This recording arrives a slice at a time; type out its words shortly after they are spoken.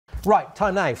Right,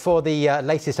 time now for the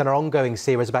latest in our ongoing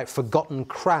series about Forgotton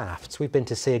Crafts. We've been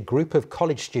to see a group of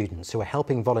college students who are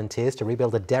helping volunteers to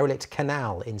rebuild a derelict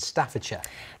canal in Staffordshire.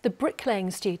 The bricklaying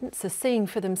students are seeing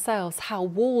for themselves how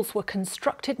walls were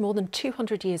constructed more than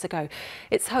 200 years ago.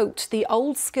 It's hoped the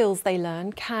old skills they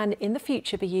learn can in the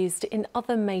future be used in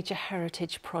other major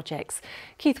heritage projects.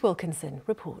 Keith Wilkinson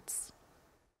reports.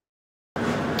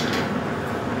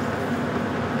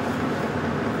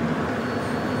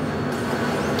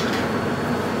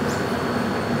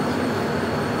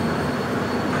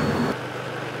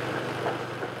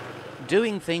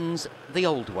 Doing things the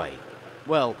old way.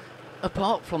 Well,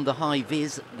 apart from the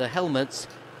high-vis, the helmets,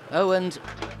 oh, and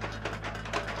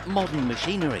modern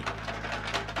machinery.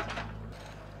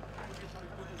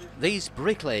 These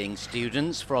bricklaying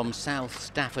students from South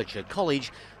Staffordshire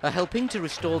College are helping to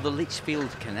restore the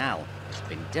Lichfield Canal. It's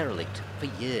been derelict for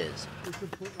years.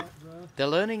 They're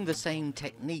learning the same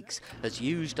techniques as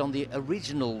used on the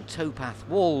original towpath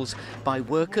walls by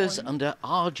workers under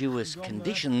arduous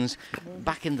conditions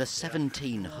back in the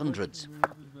 1700s.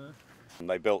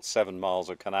 They built 7 miles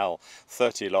of canal,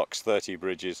 30 locks, 30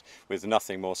 bridges, with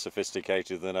nothing more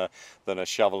sophisticated than a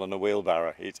shovel and a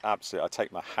wheelbarrow. It's absolutely, I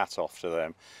take my hat off to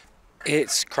them.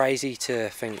 It's crazy to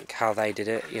think how they did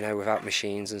it, you know, without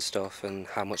machines and stuff, and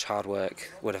how much hard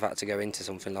work would have had to go into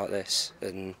something like this.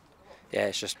 And yeah,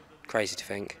 it's just crazy to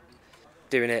think.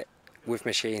 Doing it with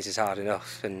machines is hard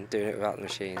enough, and doing it without the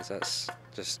machines, that's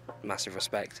just massive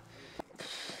respect.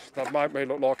 That might me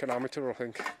look like an amateur, I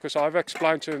think, because I've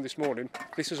explained to him this morning,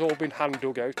 this has all been hand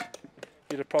dug out.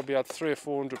 You'd have probably had 300 or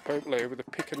 400 people here with a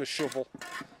pick and a shovel,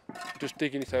 just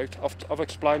digging it out. I've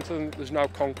explained to them that there's no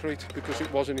concrete because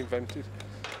it wasn't invented.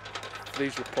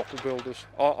 These were proper builders.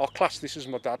 I'll class this as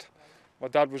my dad. My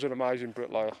dad was an amazing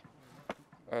bricklayer,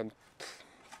 and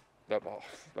they're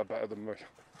better than me.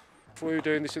 If we were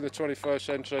doing this in the 21st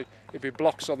century, it'd be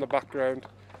blocks on the background,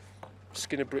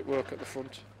 skinner brickwork at the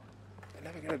front. They're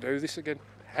never going to do this again.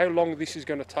 How long this is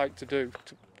going to take to do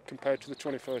compared to the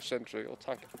 21st century, it'll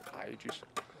take ages.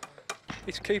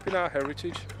 It's keeping our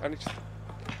heritage, and it's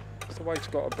the way it's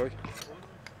got to be.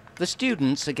 The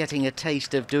students are getting a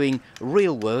taste of doing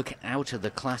real work out of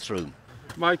the classroom.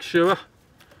 Make sure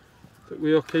that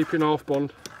we are keeping half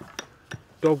bond.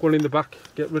 Dog one in the back,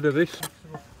 get rid of this.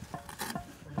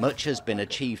 Much has been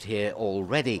achieved here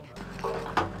already.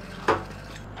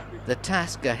 The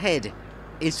task ahead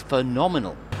is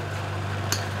phenomenal.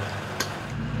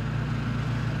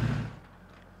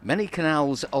 Many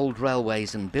canals, old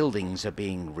railways and buildings are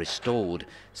being restored,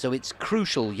 so it's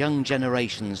crucial young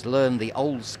generations learn the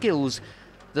old skills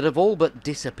that have all but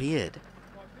disappeared.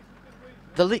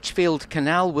 The Lichfield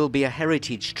Canal will be a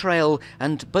heritage trail,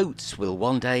 and boats will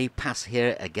one day pass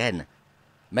here again.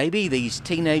 Maybe these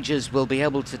teenagers will be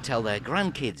able to tell their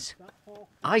grandkids,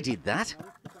 "I did that."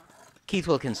 Keith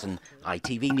Wilkinson,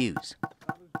 ITV News.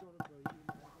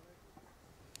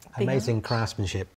 Amazing craftsmanship.